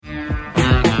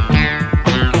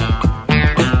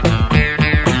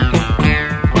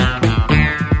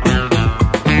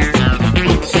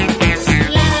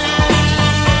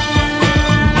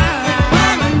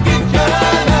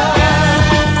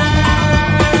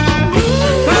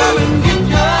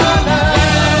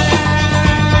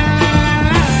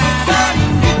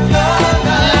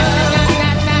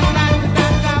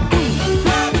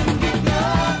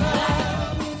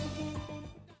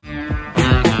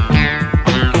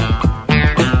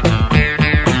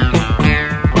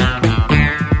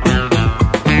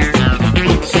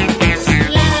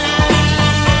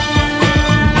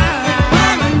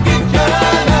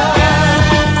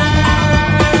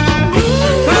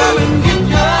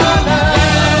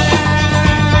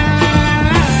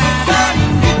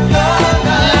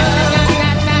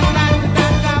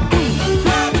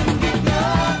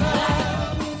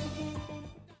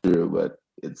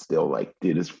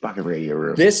this fucking Radio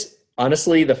Room. This,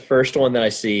 honestly, the first one that I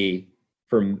see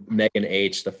from Megan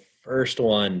H., the first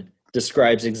one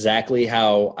describes exactly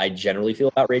how I generally feel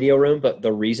about Radio Room, but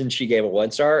the reason she gave it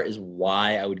 1 star is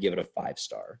why I would give it a 5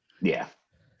 star. Yeah.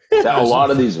 A lot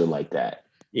of these are like that.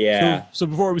 Yeah. So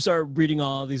before we start reading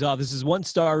all of these off, this is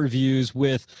 1-star reviews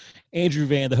with Andrew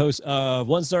Van, the host of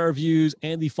 1-star reviews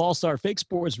and the Fall Start Fake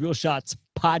Sports Real Shots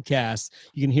podcast.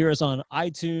 You can hear us on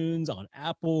iTunes, on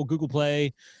Apple, Google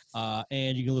Play,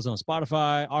 and you can listen on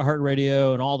Spotify,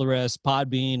 iHeartRadio, and all the rest,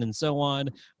 Podbean, and so on,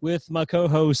 with my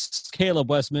co-hosts, Caleb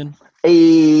Westman.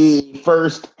 Hey,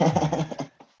 first.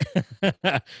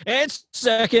 And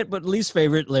second, but least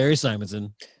favorite, Larry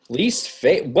Simonson.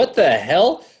 What the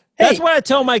hell? Hey, that's what I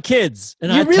tell my kids,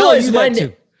 and I tell realize you that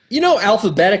too. You know,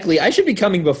 alphabetically, I should be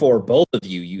coming before both of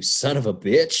you, you son of a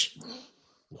bitch.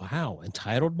 Wow,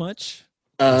 entitled much?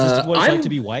 Is this what it's like to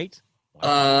be white?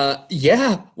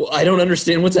 Yeah. Well, I don't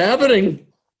understand what's happening.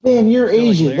 Man, you're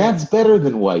Asian. Like that's better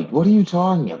than white. What are you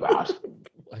talking about?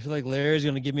 I feel like Larry's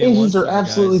going to give me Asians are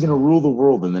absolutely going to rule the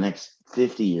world in the next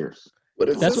 50 years.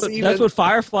 That's what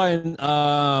Firefly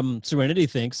and Serenity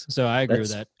thinks. So I agree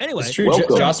with that. Anyway, it's true.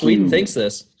 Joss Whedon thinks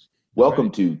this.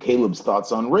 Welcome to Caleb's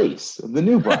Thoughts on Race, the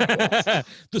new podcast.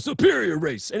 The superior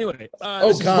race. Anyway,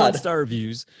 this is 1-star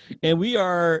reviews, and we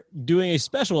are doing a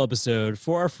special episode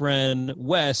for our friend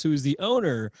Wes, who is the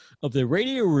owner of the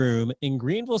Radio Room in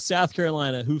Greenville, South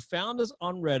Carolina, who found us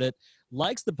on Reddit,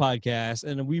 likes the podcast,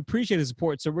 and we appreciate his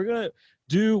support. So we're going to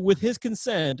do, with his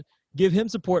consent, give him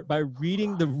support by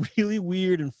reading the really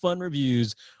weird and fun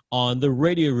reviews on the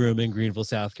Radio Room in Greenville,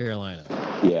 South Carolina.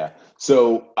 Yeah.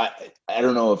 So I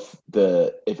don't know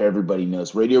if everybody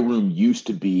knows, Radio Room used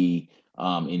to be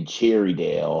in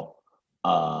Cherrydale,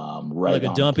 right, like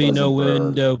a dumpy no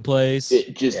window place.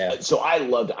 So I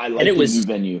liked the new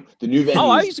venue. The new venue. Oh,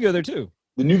 I used to go there too.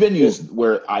 The new venue is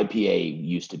where IPA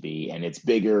used to be, and it's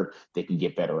bigger. They can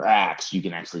get better acts. You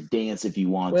can actually dance if you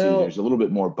want to. There's a little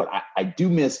bit more, but I do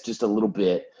miss just a little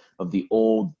bit of the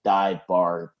old dive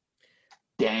bar,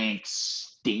 dank,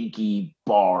 stinky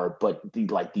bar. But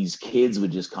these kids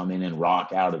would just come in and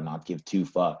rock out and not give 2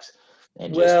 fucks.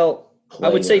 And I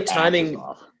would say timing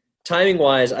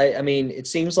wise, I mean, it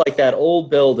seems like that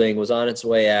old building was on its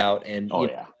way out, and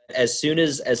as soon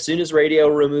as Radio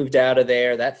Room moved out of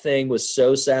there, that thing was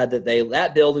so sad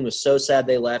that building was so sad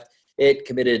they left. It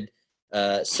committed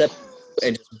and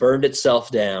just burned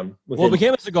itself down. It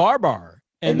became a cigar bar.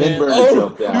 And then burned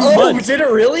itself down. Did it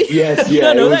really? Yes, yeah.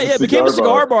 I know that. Yeah, it became a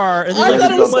cigar bar, and then I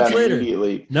thought it was months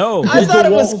later. No, I thought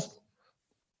it was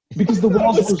because the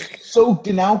walls were soaked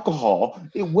in alcohol.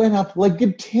 It went up like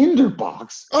a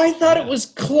tinderbox. I thought it was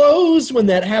closed when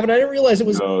that happened. I didn't realize it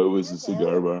was. No, it was a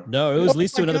cigar bar. No, it was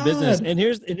leased to another business. And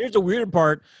here's the weird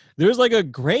part. There's like a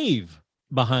grave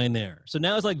behind there, so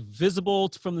now it's like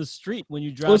visible from the street when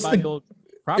you drive by the old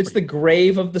property. It's the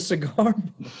grave of the cigar.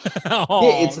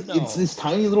 It's this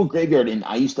tiny little graveyard, and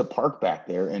I used to park back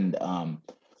there and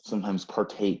sometimes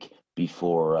partake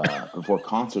before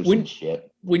concerts and shit.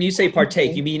 When you say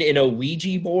partake, you mean in a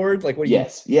Ouija board? Like what?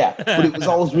 Yes, yeah. But it was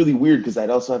always really weird because I'd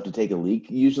also have to take a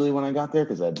leak usually when I got there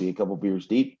because I'd be a couple beers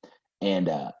deep, and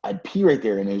I'd pee right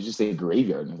there, and it was just a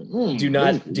graveyard. And I was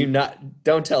like,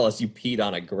 don't tell us you peed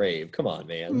on a grave. Come on,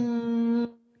 man.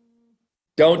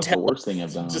 Don't tell. The worst thing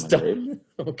I've done on a grave.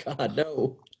 Oh God,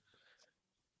 no.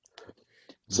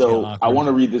 So I want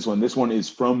to read this one. This one is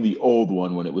from the old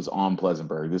one when it was on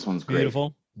Pleasantburg. This one's great.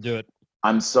 Beautiful. Do it.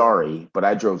 I'm sorry, but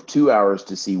I drove 2 hours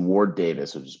to see Ward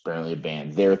Davis, which is apparently a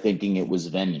band. They're thinking it was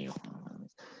Venue.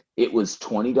 It was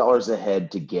 $20 a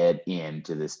head to get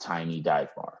into this tiny dive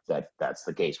bar. That's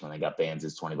the case. When they got bands,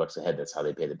 it's $20 a head. That's how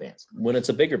they pay the bands. When it's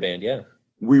a bigger band, yeah.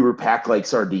 We were packed like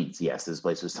sardines. Yes, this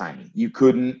place was tiny. You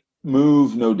couldn't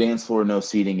move, no dance floor, no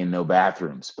seating, and no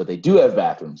bathrooms. But they do have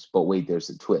bathrooms. But wait,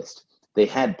 there's a twist. They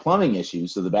had plumbing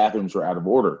issues, so the bathrooms were out of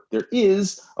order. There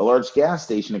is a large gas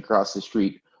station across the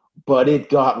street, but it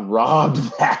got robbed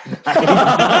that night.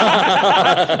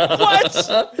 What?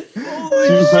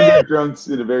 200 drunks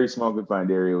in a very small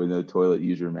confined area with no toilet.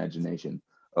 Use your imagination.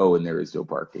 Oh, and there is no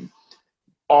parking.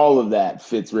 All of that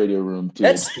fits Radio Room to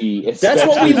a T. That's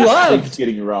what we loved.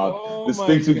 Getting robbed. The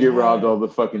Sphinx would get robbed all the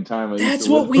fucking time. That's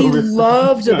what we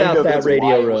loved about that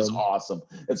Radio Room. It was awesome.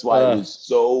 That's why it was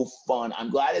so fun. I'm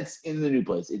glad it's in the new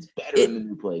place. It's better in the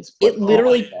new place. It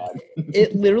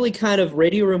literally kind of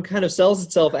Radio Room kind of sells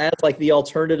itself as like the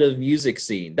alternative music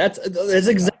scene. That's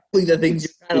exactly the things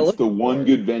you're kind of looking for. It's the one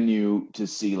good venue to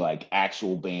see like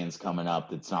actual bands coming up.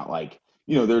 That's not like,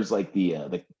 you know, there's like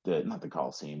the not the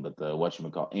Coliseum, but the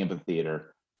whatchamacallit,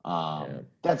 amphitheater.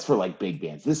 That's for like big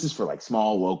bands. This is for like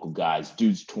small local guys,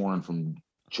 dudes touring from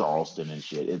Charleston and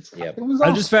shit. It yep. was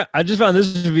awesome. I just found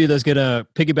this review that's gonna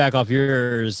piggyback off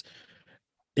yours.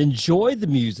 Enjoyed the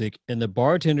music and the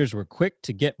bartenders were quick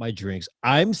to get my drinks.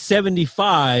 I'm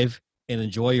 75 and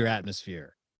enjoy your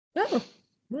atmosphere. Oh,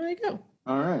 there you go.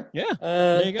 All right. Yeah.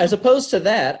 As opposed to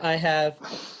that, I have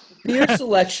beer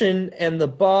selection and the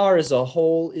bar as a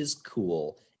whole is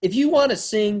cool. If you want to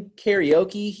sing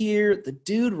karaoke here, the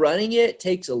dude running it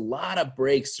takes a lot of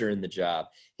breaks during the job.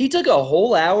 He took a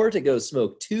whole hour to go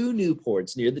smoke 2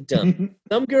 Newports near the dump.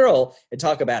 Some girl and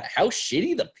talk about how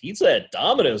shitty the pizza at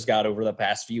Domino's got over the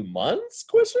past few months? ?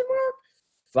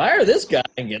 Fire this guy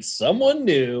and get someone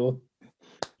new.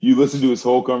 You listened to his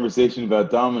whole conversation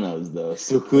about Domino's, though,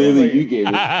 so clearly you gave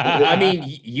it. I mean,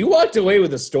 you walked away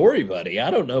with a story, buddy. I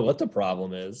don't know what the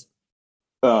problem is.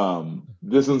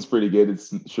 This one's pretty good.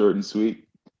 It's short and sweet.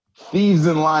 Thieves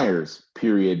and liars,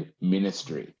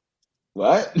 ministry.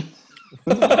 What?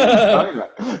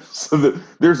 So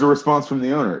there's a response from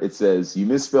the owner. It says, you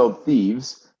misspelled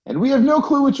thieves, and we have no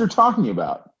clue what you're talking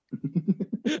about.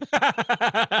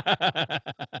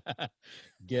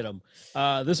 Get them.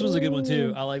 This was a good one,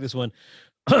 too. I like this one.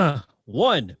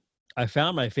 1, I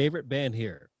found my favorite band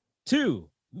here. 2,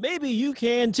 maybe you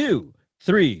can, too.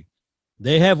 3,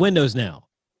 they have windows now.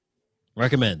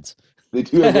 Recommends. They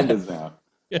do have windows now.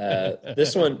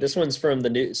 This one's from the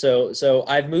new. So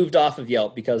I've moved off of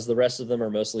Yelp because the rest of them are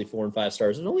mostly 4 and 5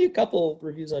 stars. There's only a couple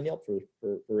reviews on Yelp for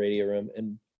Radio Room,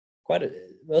 and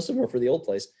most of them are for the old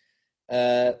place.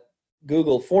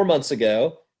 Google 4 months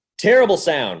ago. Terrible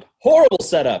sound, horrible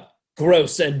setup,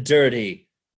 gross and dirty.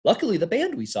 Luckily, the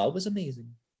band we saw was amazing.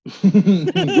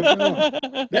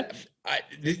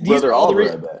 Brother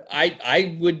Oliver,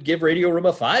 I would give Radio Room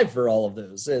a 5 for all of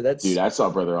those. Dude, I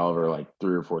saw Brother Oliver like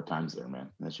 3 or 4 times there, man.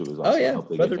 That shit was awesome. Oh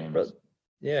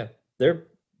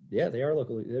yeah, they are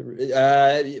locally.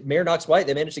 Mayor Knox White,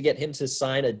 they managed to get him to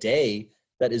sign a day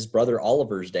that is Brother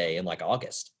Oliver's Day in like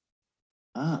August.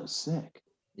 Oh, sick.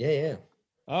 Yeah.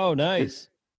 Oh, nice.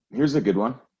 Here's a good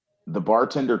one. The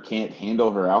bartender can't handle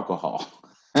her alcohol.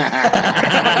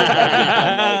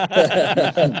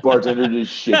 Bartender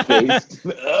just shit-faced.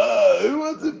 Who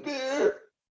wants a beer?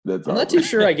 I'm not too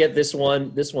sure I get this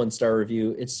 1-star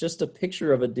review. It's just a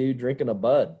picture of a dude drinking a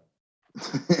Bud.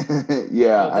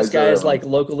 Yeah. This guy is like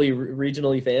locally,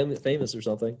 regionally famous or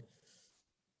something.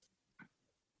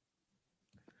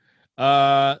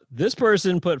 This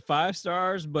person put 5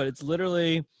 stars, but it's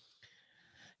literally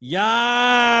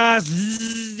yes,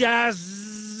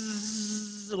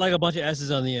 like a bunch of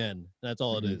S's on the end. That's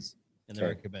all it is. And they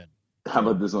recommend. How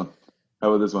about this one?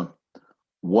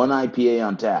 1 IPA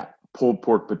on tap. Pulled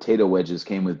pork potato wedges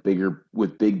came with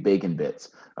big bacon bits.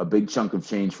 A big chunk of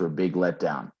change for a big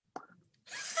letdown.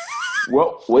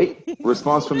 Well, wait.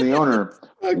 Response from the owner.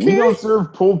 Okay. We don't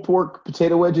serve pulled pork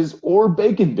potato wedges or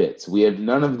bacon bits. We have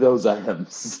none of those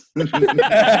items. What the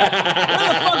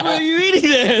fuck were you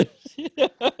eating then?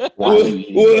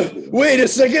 Wait a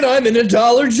second, I'm in a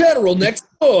Dollar General next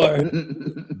door.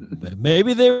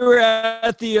 Maybe they were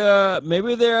at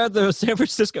the San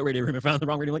Francisco Radio Room and found the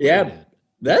wrong radio. Yeah,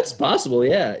 that's possible.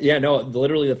 Yeah. No,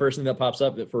 literally the first thing that pops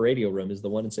up for Radio Room is the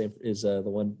one the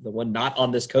one not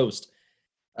on this coast.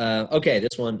 Okay,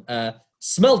 this one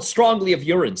smelled strongly of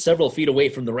urine several feet away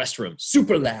from the restroom.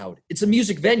 Super loud. It's a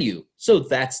music venue, so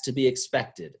that's to be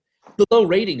expected. The low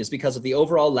rating is because of the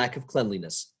overall lack of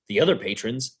cleanliness. The other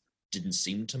patrons didn't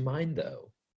seem to mind,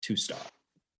 though. 2 star.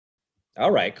 All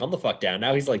right, calm the fuck down.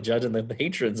 Now he's like judging the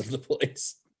patrons of the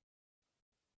place.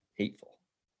 Hateful.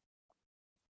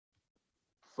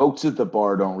 Folks at the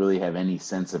bar don't really have any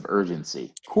sense of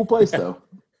urgency. Cool place, though.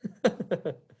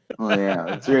 Oh,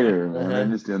 yeah, it's Radio Room, man. They're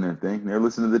just doing their thing. They're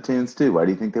listening to the tunes, too. Why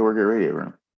do you think they work at Radio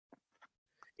Room?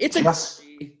 It's a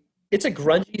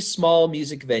grungy, small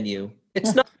music venue.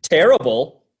 It's not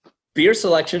terrible. Beer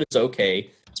selection is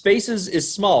okay. Spaces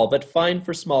is small, but fine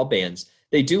for small bands.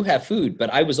 They do have food, but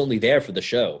I was only there for the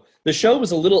show. The show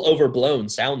was a little overblown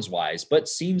sounds-wise, but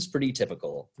seems pretty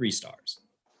typical. 3 stars.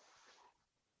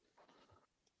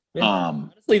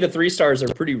 Honestly, the 3 stars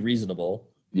are pretty reasonable.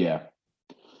 Yeah.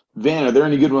 Van, are there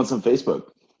any good ones on Facebook?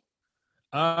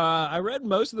 I read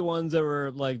most of the ones that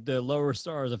were like the lower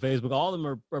stars on Facebook. All of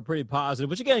them are pretty positive,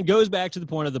 which again goes back to the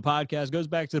point of the podcast, goes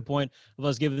back to the point of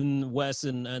us giving Wes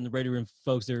and the Radio Room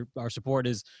folks our support.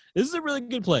 This is a really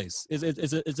good place.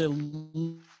 It's a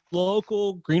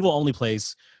local Greenville only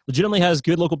place. Legitimately has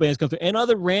good local bands come through and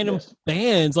other random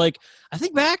bands. Like I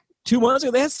think back 2 months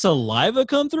ago they had Saliva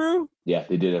come through. Yeah,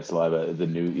 they did have Saliva. The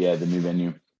new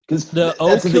venue. The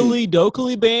Oakley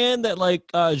Dokley band that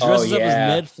dresses up as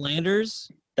Ned Flanders.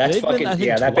 That's fucking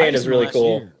that band is really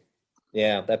cool.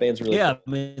 Yeah, that band's really cool. I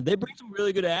mean, they bring some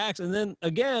really good acts. And then,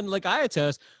 again, like I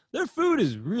attest, their food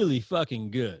is really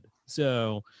fucking good.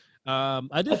 So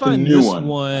I did find this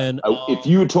one. If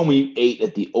you had told me you ate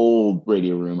at the old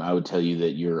Radio Room, I would tell you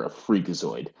that you're a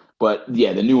freakazoid. But,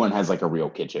 yeah, the new one has, like, a real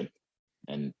kitchen.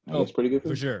 And I think it's pretty good.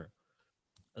 For sure.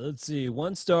 Let's see.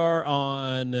 1 star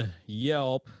on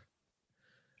Yelp.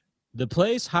 The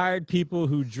place hired people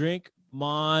who drink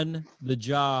on the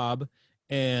job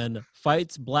and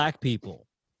fights black people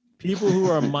who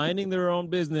are minding their own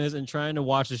business and trying to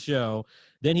watch the show.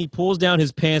 Then he pulls down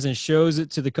his pants and shows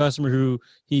it to the customer who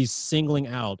he's singling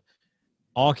out.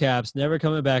 All caps, never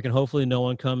coming back, and hopefully no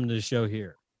one coming to the show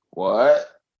here. What?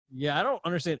 Yeah, I don't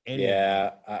understand any.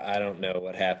 Yeah, I don't know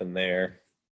what happened there.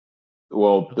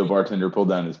 Well, the bartender pulled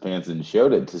down his pants and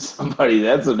showed it to somebody.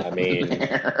 That's what I mean.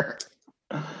 There.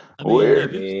 I mean,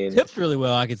 weird. If it tipped really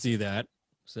well, I could see that.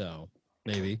 So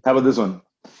maybe. How about this one?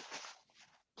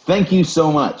 Thank you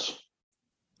so much.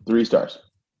 3 stars.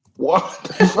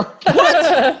 What?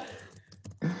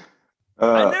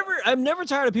 I'm never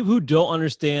tired of people who don't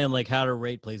understand like how to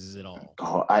rate places at all.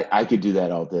 Oh, I could do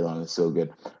that all day long. It's so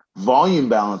good. Volume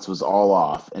balance was all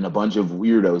off and a bunch of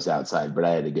weirdos outside, but I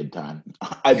had a good time.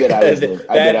 I bet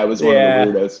I was one of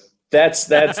the weirdos.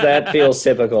 That feels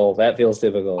typical. That feels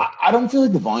typical. I don't feel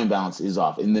like the volume balance is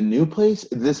off. In the new place,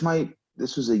 this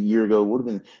was a year ago. Would have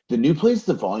been the new place.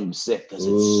 The volume's sick because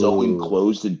it's so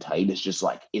enclosed and tight. It's just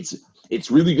like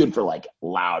it's really good for like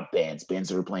loud bands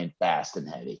that are playing fast and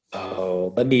heavy.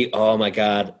 Oh my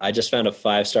God! I just found a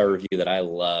 5-star review that I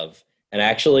love. And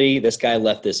actually, this guy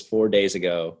left this 4 days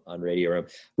ago on Radio Room.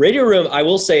 Radio Room, I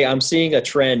will say I'm seeing a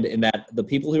trend in that the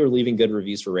people who are leaving good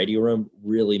reviews for Radio Room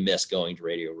really miss going to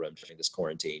Radio Room during this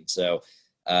quarantine. So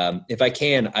if I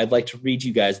can, I'd like to read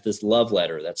you guys this love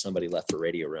letter that somebody left for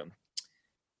Radio Room.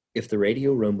 If the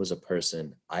Radio Room was a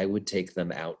person, I would take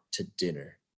them out to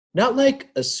dinner. Not like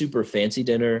a super fancy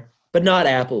dinner, but not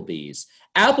Applebee's.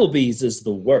 Applebee's is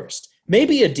the worst.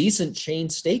 Maybe a decent chain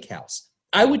steakhouse.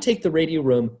 I would take the Radio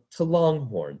Room to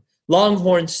Longhorn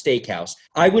Steakhouse.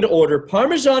 I would order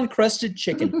Parmesan-crusted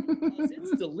chicken.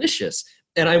 It's delicious.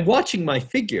 And I'm watching my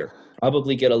figure.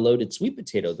 Probably get a loaded sweet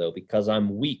potato, though, because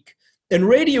I'm weak. And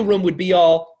Radio Room would be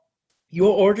all, you're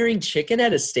ordering chicken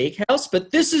at a steakhouse?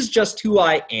 But this is just who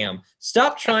I am.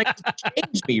 Stop trying to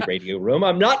change me, Radio Room.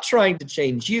 I'm not trying to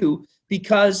change you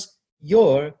because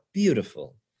you're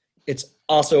beautiful. It's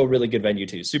also a really good venue,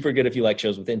 too. Super good if you like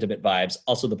shows with intimate vibes.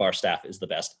 Also, the bar staff is the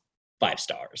best. 5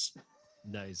 stars.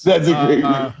 Nice. That's a great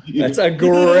review. That's a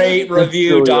great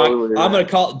review, Doc. I'm going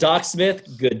to call Doc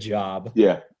Smith. Good job.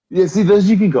 Yeah. Yeah, see, those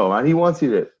you can go on. He wants you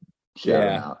to shout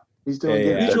him out. He's doing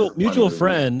good. Mutual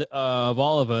friend of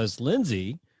all of us,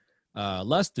 Lindsay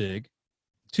Lustig,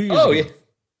 2 years ago. Yeah.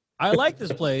 I like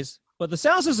this place, but the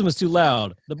sound system is too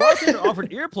loud. The bartender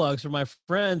offered earplugs for my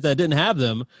friends that didn't have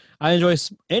them. I enjoy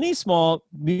any small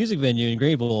music venue in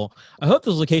Greenville. I hope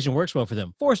this location works well for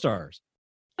them. 4 stars.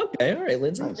 Okay, all right,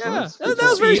 Lindsay. Yeah, that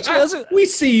was very true. We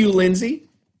see you, Lindsay.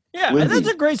 Yeah, Lindsay. And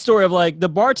that's a great story of like the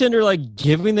bartender like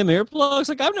giving them earplugs.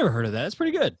 Like I've never heard of that. It's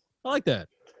pretty good. I like that.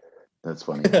 That's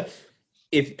funny.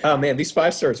 These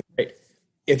 5 stars are great.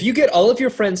 If you get all of your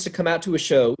friends to come out to a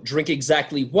show, drink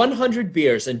exactly 100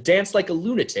 beers, and dance like a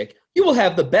lunatic, you will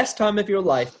have the best time of your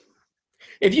life.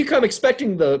 If you come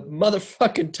expecting the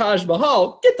motherfucking Taj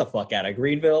Mahal, get the fuck out of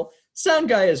Greenville. Sound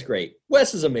guy is great.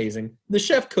 Wes is amazing. The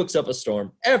chef cooks up a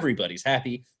storm. Everybody's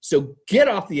happy. So get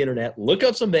off the internet, look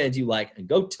up some bands you like, and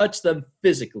go touch them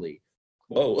physically.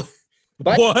 Whoa.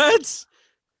 What?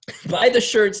 Buy the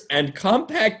shirts and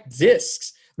compact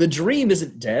discs. The dream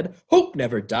isn't dead. Hope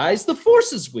never dies. The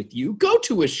force is with you. Go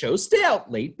to a show. Stay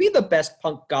out late. Be the best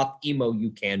punk goth emo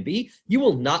you can be. You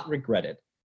will not regret it.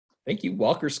 Thank you,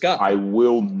 Walker Scott. I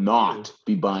will not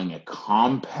be buying a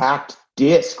compact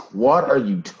disc. What are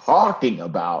you talking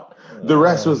about? The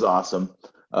rest was awesome.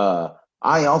 I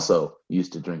also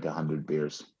used to drink 100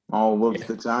 beers all of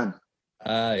the time.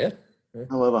 Yeah.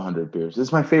 I love 100 beers. This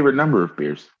is my favorite number of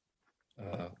beers.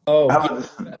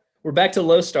 We're back to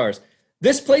low stars.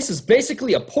 This place is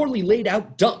basically a poorly laid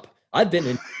out dump. I've been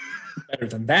in better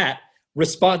than that.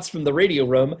 Response from the Radio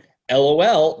Room.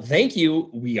 LOL. Thank you.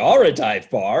 We are a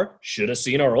dive bar. Should have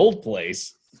seen our old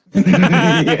place.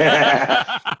 Yeah.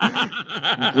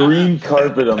 Green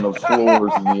carpet on the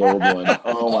floors in the old one.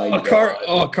 Oh my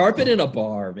god. Carpet in a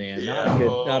bar, man.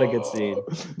 Not a good scene.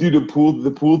 Dude,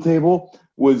 the pool table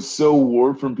was so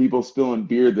warped from people spilling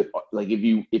beer that like if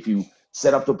you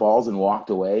set up the balls and walked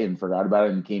away and forgot about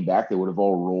it and came back, they would have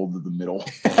all rolled to the middle.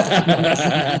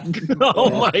 Oh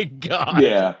my god.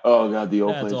 Yeah. Oh god, the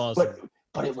old That's place. Awesome.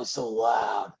 But it was so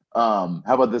loud. How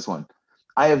about this one?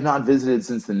 I have not visited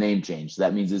since the name change.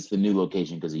 That means it's the new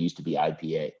location because it used to be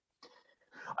IPA.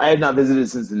 I have not visited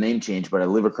since the name change, but I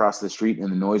live across the street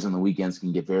and the noise on the weekends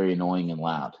can get very annoying and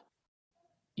loud.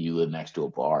 You live next to a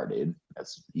bar, dude.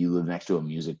 You live next to a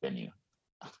music venue.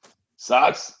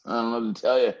 Sucks. I don't know what to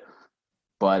tell you.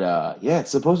 But yeah, it's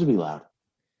supposed to be loud.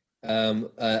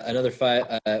 Another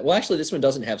 5. Well, actually, this one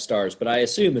doesn't have stars, but I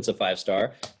assume it's a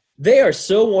 5-star. They are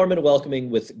so warm and welcoming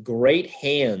with great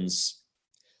hands.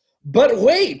 But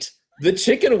wait, the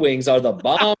chicken wings are the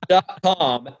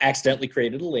bomb.com. Accidentally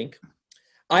created a link.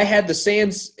 I had the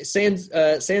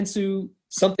Sansu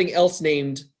something else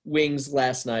named wings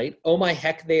last night. Oh my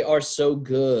heck, they are so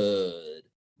good.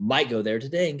 Might go there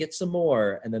today and get some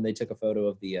more. And then they took a photo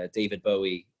of the David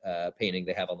Bowie painting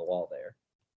they have on the wall there.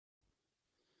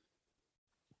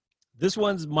 This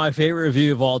one's my favorite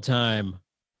review of all time.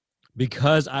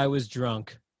 Because I was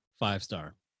drunk,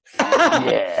 5-star.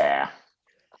 Yeah.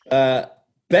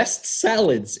 Best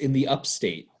salads in the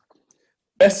upstate.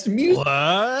 Best music.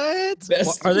 What?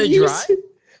 Best Are they dry?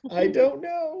 I don't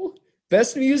know.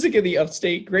 Best music in the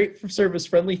upstate. Great for service,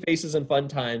 friendly faces, and fun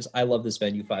times. I love this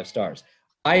venue, 5 stars.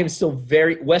 I am still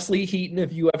Wesley Heaton,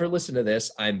 if you ever listen to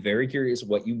this, I'm very curious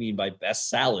what you mean by best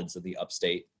salads in the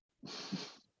upstate.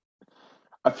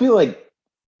 I feel like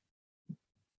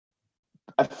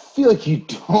you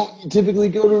don't typically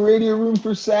go to Radio Room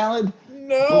for salad.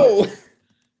 No.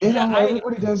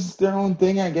 Everybody does their own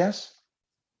thing, I guess.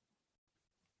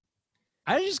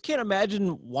 I just can't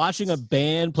imagine watching a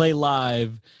band play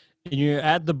live and you're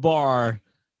at the bar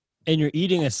and you're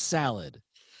eating a salad.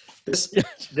 This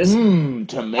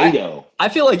tomato. I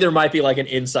feel like there might be like an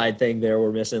inside thing there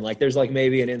we're missing. Like there's like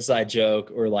maybe an inside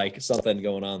joke or like something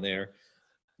going on there.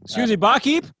 Excuse me,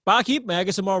 Barkeep, may I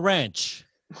get some more ranch?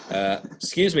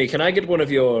 Excuse me, can I get one of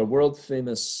your world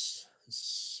famous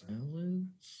salads?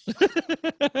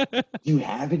 Do you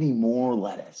have any more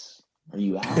lettuce? Are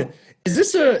you out? Is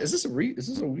this a weed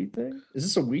thing? Is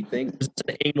this a weed thing? Is this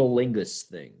an anal lingus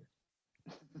thing?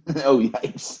 Oh,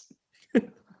 yikes.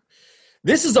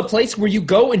 This is a place where you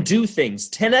go and do things.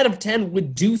 10 out of 10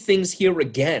 would do things here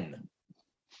again.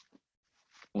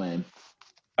 Lame.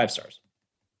 5 stars.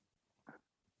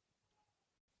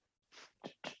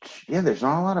 Yeah, there's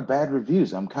not a lot of bad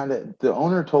reviews. The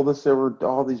owner told us there were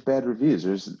all these bad reviews.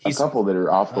 There's a couple that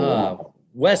are off the wall.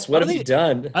 Wes, what have you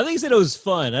done? I think he said it was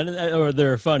fun. Or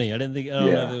they're funny. I don't know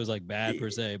if it was like bad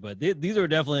per se, but these are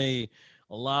definitely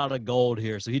a lot of gold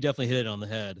here. So he definitely hit it on the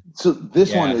head. So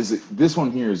this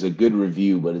one here is a good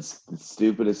review, but it's the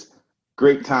stupidest.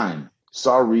 Great time.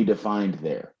 Saw redefined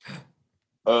there.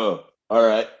 Oh, all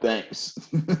right. Thanks.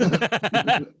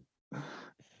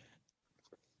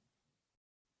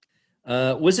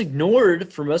 Was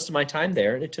ignored for most of my time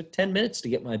there, and it took 10 minutes to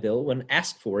get my bill when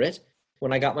asked for it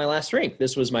when I got my last drink.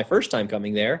 This was my first time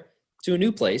coming there to a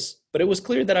new place, but it was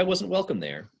clear that I wasn't welcome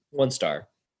there. 1 star.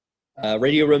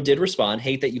 Radio Room did respond,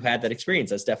 hate that you had that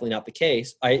experience. That's definitely not the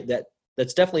case.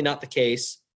 That's definitely not the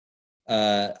case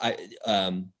that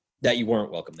you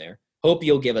weren't welcome there. Hope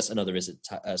you'll give us another visit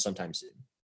sometime soon.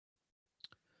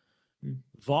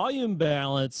 Volume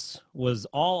balance was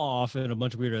all off in a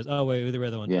bunch of weirdos. Oh, wait, the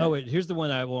other one. Yeah. Oh, wait, here's the one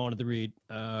I wanted to read.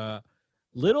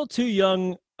 Little too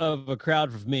young of a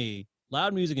crowd for me.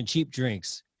 Loud music and cheap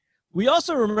drinks. We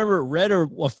also read a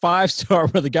 5-star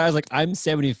where the guy's like, I'm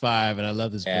 75 and I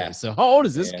love this place. So how old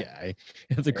is this guy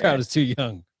if the crowd is too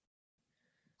young?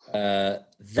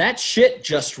 That shit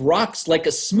just rocks like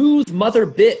a smooth mother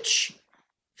bitch.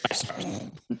 5 stars.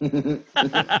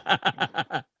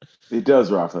 It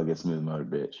does rock like a smooth mother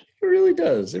bitch. It really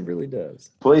does. It really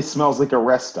does. Place smells like a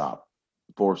rest stop.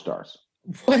 4 stars.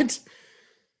 What?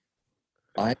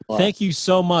 Thank you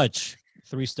so much.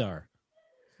 3-star.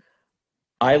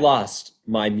 I lost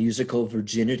my musical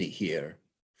virginity here.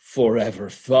 Forever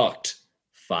fucked.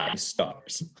 5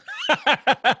 stars.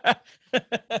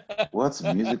 What's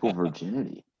musical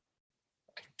virginity?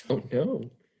 I don't know.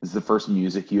 Is the first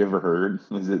music you ever heard?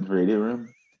 Was it Radio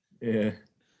Room? Yeah.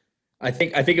 I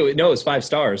think it was 5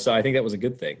 stars, so I think that was a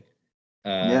good thing.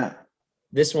 Yeah.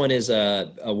 This one is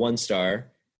a 1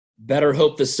 star. Better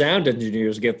hope the sound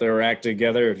engineers get their act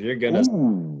together if you're gonna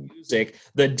music.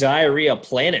 The Diarrhea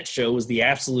Planet show was the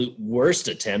absolute worst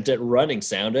attempt at running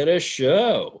sound at a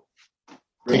show.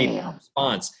 Damn.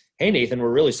 Response. Hey Nathan, we're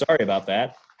really sorry about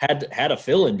that. Had a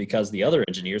fill-in because the other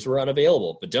engineers were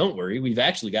unavailable. But don't worry, we've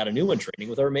actually got a new one training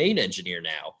with our main engineer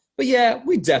now. But yeah,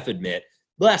 we def admit,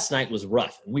 last night was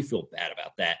rough, and we feel bad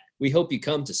about that. We hope you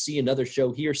come to see another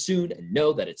show here soon and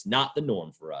know that it's not the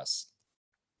norm for us.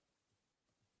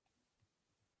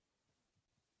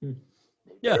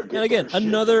 Yeah, and again,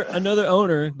 another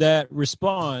owner that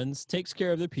responds, takes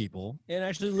care of the people, and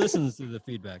actually listens to the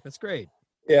feedback. That's great.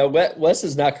 Yeah, Wes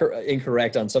is not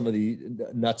incorrect on some of the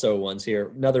nutso ones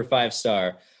here. Another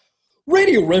 5-star.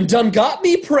 Radio Room done got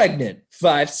me pregnant.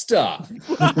 5-star.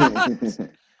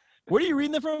 Where are you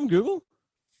reading that from? Google?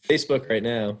 Facebook right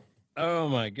now. Oh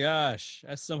my gosh.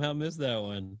 I somehow missed that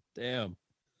one. Damn.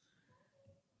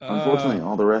 Unfortunately,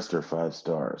 all the rest are 5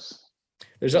 stars.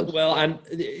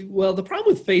 The problem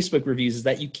with Facebook reviews is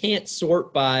that you can't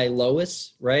sort by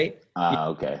lowest, right?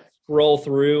 Okay. Scroll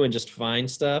through and just find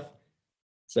stuff.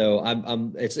 So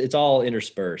it's all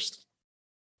interspersed.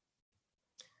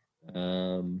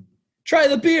 Try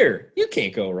the beer. You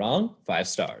can't go wrong. 5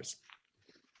 stars.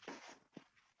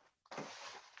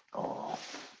 Oh.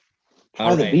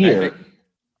 All right. The beer.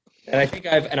 I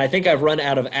think I've run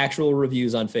out of actual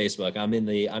reviews on Facebook. I'm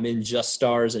in just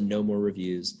stars and no more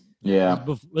reviews. Yeah.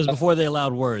 It was before they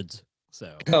allowed words.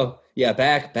 So. Oh, yeah,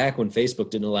 back when Facebook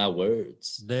didn't allow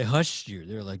words. They hushed you.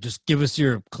 They were like, just give us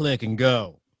your click and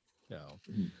go. So.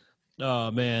 Oh,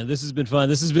 man, this has been fun.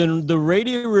 This has been the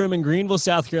Radio Room in Greenville,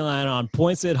 South Carolina on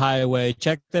Poinsett Highway.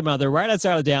 Check them out. They're right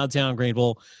outside of downtown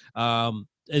Greenville.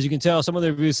 As you can tell, some of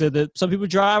the reviews said that some people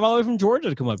drive all the way from Georgia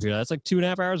to come up here. That's like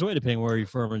 2.5 hours away, depending where you're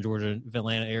from in Georgia,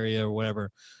 Atlanta area or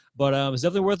whatever. But it's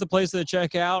definitely worth the place to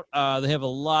check out. They have a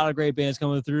lot of great bands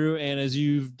coming through. And as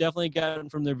you've definitely gotten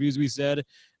from the reviews we said,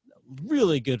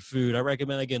 really good food. I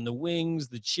recommend, again, the wings,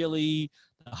 the chili,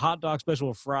 the hot dog special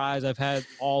with fries. I've had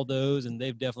all those, and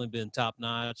they've definitely been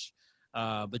top-notch.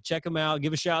 But check them out.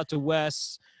 Give a shout-out to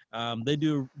Wes. They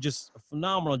do just a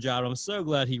phenomenal job. I'm so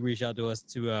glad he reached out to us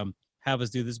to have us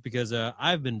do this because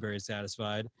I've been very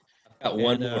satisfied. Got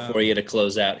one more for you to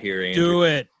close out here, Andrew. Do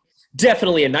it.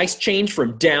 Definitely a nice change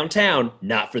from downtown,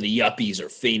 not for the yuppies or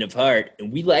faint of heart,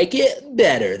 and we like it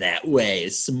better that way.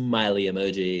 Smiley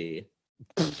emoji.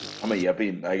 I'm a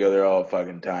yuppie. I go there all the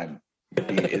fucking time.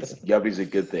 Yuppie's a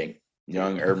good thing.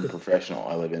 Young urban professional.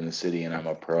 I live in the city and I'm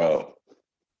a pro.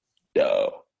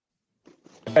 Dough.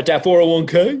 Got that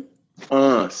 401k?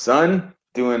 Son,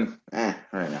 doing right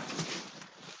now.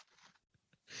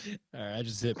 All right, I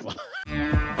just hit one.